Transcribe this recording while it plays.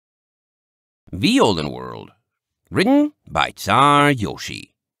The Olden World, written by Czar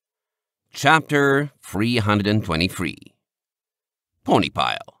Yoshi. Chapter 323. Pony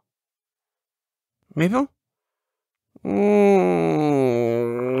Pile. Maple?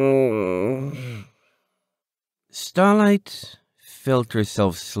 Starlight felt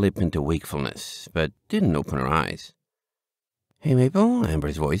herself slip into wakefulness, but didn't open her eyes. "Hey, Maple,"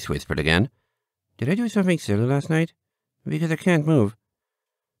 Amber's voice whispered again. "Did I do something silly last night? Because I can't move."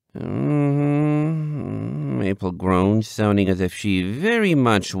 Maple groaned, sounding as if she very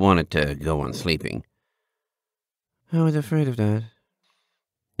much wanted to go on sleeping. "I was afraid of that."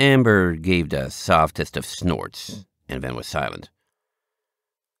 Amber gave the softest of snorts, and then was silent.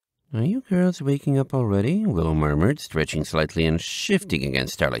 "Are you girls waking up already?" Willow murmured, stretching slightly and shifting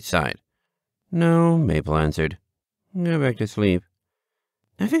against Starlight's side. "No," Maple answered. "Go back to sleep."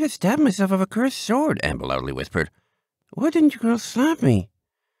 "I think I stabbed myself with a cursed sword," Amber loudly whispered. "Why didn't you girls slap me?"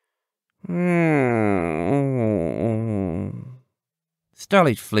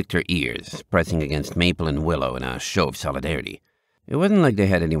 Starlight flicked her ears, pressing against Maple and Willow in a show of solidarity. It wasn't like they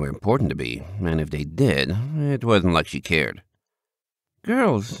had anywhere important to be, and if they did, it wasn't like she cared.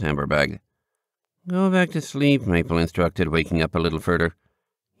 "Girls," Amber begged. "Go back to sleep," Maple instructed, waking up a little further.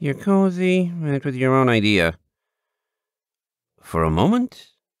 "You're cozy, and it was your own idea." For a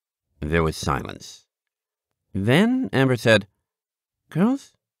moment, there was silence. Then Amber said,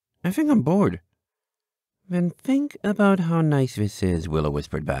 "Girls, I think I'm bored." "Then think about how nice this is," Willow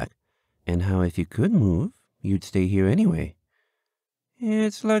whispered back, "and how if you could move, you'd stay here anyway."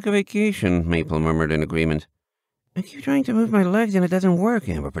 "It's like a vacation," Maple murmured in agreement. "I keep trying to move my legs and it doesn't work,"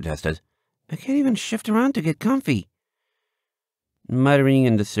 Amber protested. "I can't even shift around to get comfy." Muttering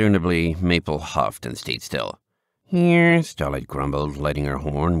indiscernibly, Maple huffed and stayed still. "Here," Starlight grumbled, lighting her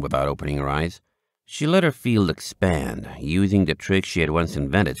horn without opening her eyes. She let her field expand, using the trick she had once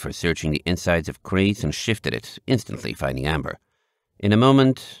invented for searching the insides of crates, and shifted it, instantly finding Amber. In a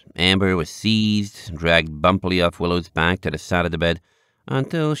moment, Amber was seized, dragged bumpily off Willow's back to the side of the bed,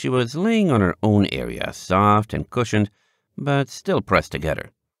 until she was laying on her own area, soft and cushioned, but still pressed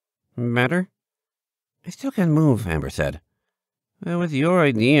together. "Better?" "I still can't move," Amber said. "That was your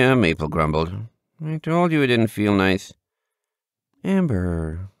idea," Maple grumbled. "I told you it didn't feel nice."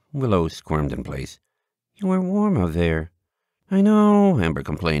 "Amber," Willow squirmed in place. "You were warm out there." "I know," Amber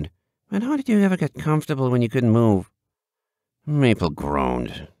complained. "And how did you ever get comfortable when you couldn't move?" Maple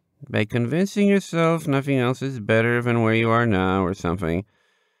groaned. "By convincing yourself nothing else is better than where you are now or something.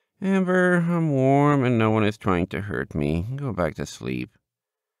 Amber, I'm warm and no one is trying to hurt me. Go back to sleep."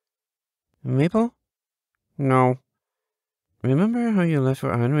 "Maple?" "No." "Remember how you left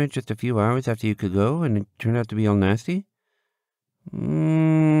for Heinrich just a few hours after you could go and it turned out to be all nasty?"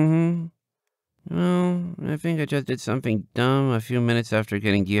 "Mm-hmm. Well, I think I just did something dumb a few minutes after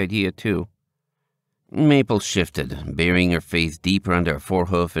getting the idea, too." Maple shifted, burying her face deeper under her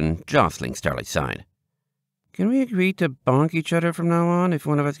forehoof and jostling Starlight's side. "Can we agree to bonk each other from now on if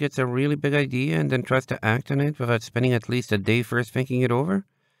one of us gets a really big idea and then tries to act on it without spending at least a day first thinking it over?"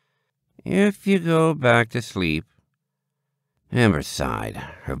 "If you go back to sleep." Amber sighed,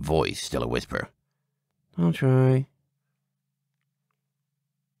 her voice still a whisper. "I'll try."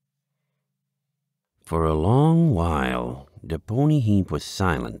 For a long while, the pony heap was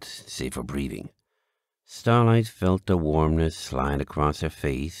silent, save for breathing. Starlight felt the warmness slide across her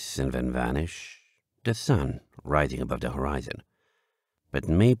face and then vanish, the sun rising above the horizon. But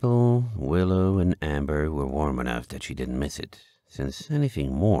Maple, Willow, and Amber were warm enough that she didn't miss it, since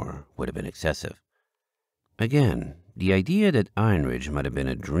anything more would have been excessive. Again, the idea that Iron Ridge might have been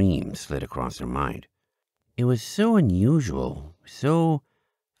a dream slid across her mind. It was so unusual, so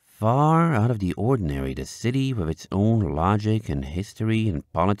far out of the ordinary, the city with its own logic and history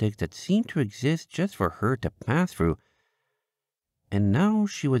and politics that seemed to exist just for her to pass through. And now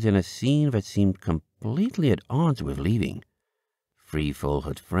she was in a scene that seemed completely at odds with leaving. Free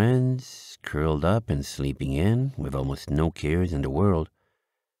full-hood friends, curled up and sleeping in, with almost no cares in the world.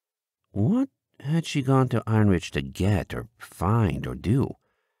 What had she gone to Ironridge to get, or find, or do?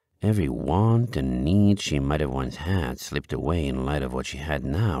 Every want and need she might have once had slipped away in light of what she had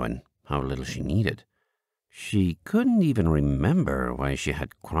now and how little she needed. She couldn't even remember why she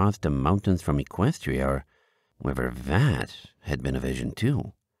had crossed the mountains from Equestria, or whether that had been a vision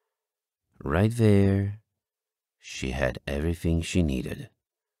too. Right there, she had everything she needed.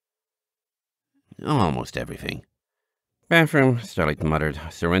 Almost everything. "Bathroom," Starlight muttered,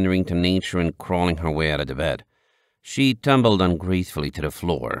 surrendering to nature and crawling her way out of the bed. She tumbled ungracefully to the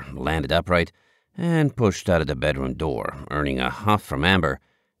floor, landed upright, and pushed out of the bedroom door, earning a huff from Amber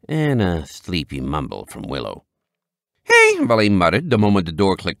and a sleepy mumble from Willow. "Hey," Valet muttered the moment the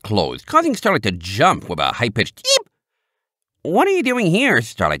door clicked closed, causing Starlight to jump with a high-pitched "Eep!" "What are you doing here?"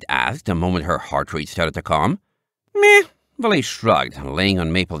 Starlight asked the moment her heart rate started to calm. "Meh," Valet shrugged, laying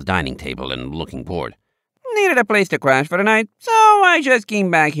on Maple's dining table and looking bored. "Needed a place to crash for the night, so I just came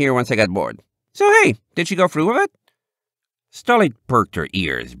back here once I got bored. So hey, did she go through with it?" Starlight perked her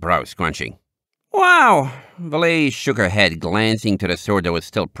ears, brow scrunching. "Wow." Valet shook her head, glancing to the sword that was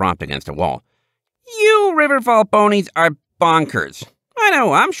still propped against the wall. "You Riverfall ponies are bonkers. I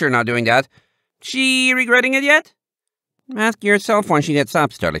know, I'm sure not doing that. She regretting it yet?" "Ask yourself when she gets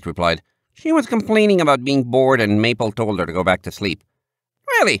up," Starlight replied. "She was complaining about being bored and Maple told her to go back to sleep."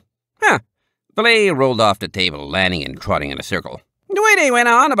 "Really? Huh." Valet rolled off the table, landing and trotting in a circle. "The way they went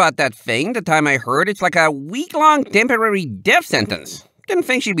on about that thing, the time I heard, it's like a week-long temporary death sentence. Didn't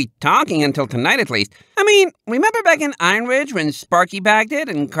think she'd be talking until tonight at least. I mean, remember back in Iron Ridge when Sparky bagged it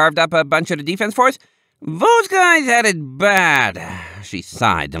and carved up a bunch of the defense force? Those guys had it bad." She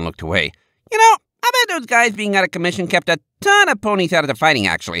sighed and looked away. "You know, I bet those guys being out of commission kept a ton of ponies out of the fighting,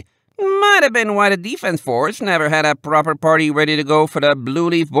 actually. Might have been why the defense force never had a proper party ready to go for the Blue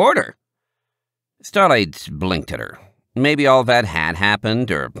Leaf border." Starlight blinked at her. Maybe all that had happened,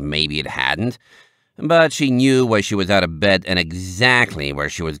 or maybe it hadn't. But she knew why she was out of bed and exactly where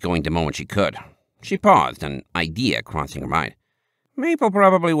she was going the moment she could. She paused, an idea crossing her mind. "Maple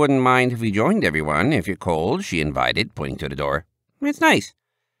probably wouldn't mind if we joined everyone, if you're cold," she invited, pointing to the door. "It's nice."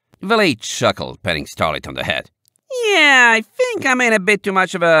 Valet chuckled, patting Starlight on the head. "Yeah, I think I'm in a bit too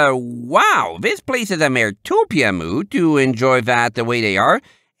much of a, wow, this place is a Maretopia mood to enjoy that the way they are,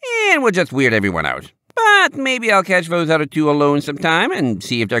 and we'll just weird everyone out. But maybe I'll catch those other two alone sometime and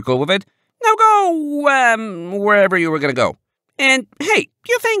see if they're cool with it. Now go, wherever you were gonna go. And, hey,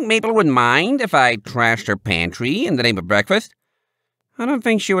 do you think Maple wouldn't mind if I trashed her pantry in the name of breakfast?" "I don't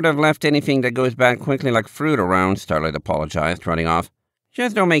think she would have left anything that goes bad quickly like fruit around," Starlight apologized, running off.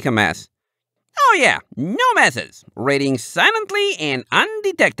 "Just don't make a mess." "Oh yeah, no messes. Raiding silently and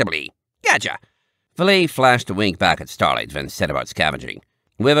undetectably. Gotcha." Valet flashed a wink back at Starlight, then set about scavenging.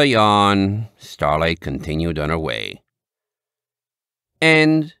 With a yawn, Starlight continued on her way.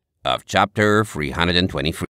 End of chapter 323.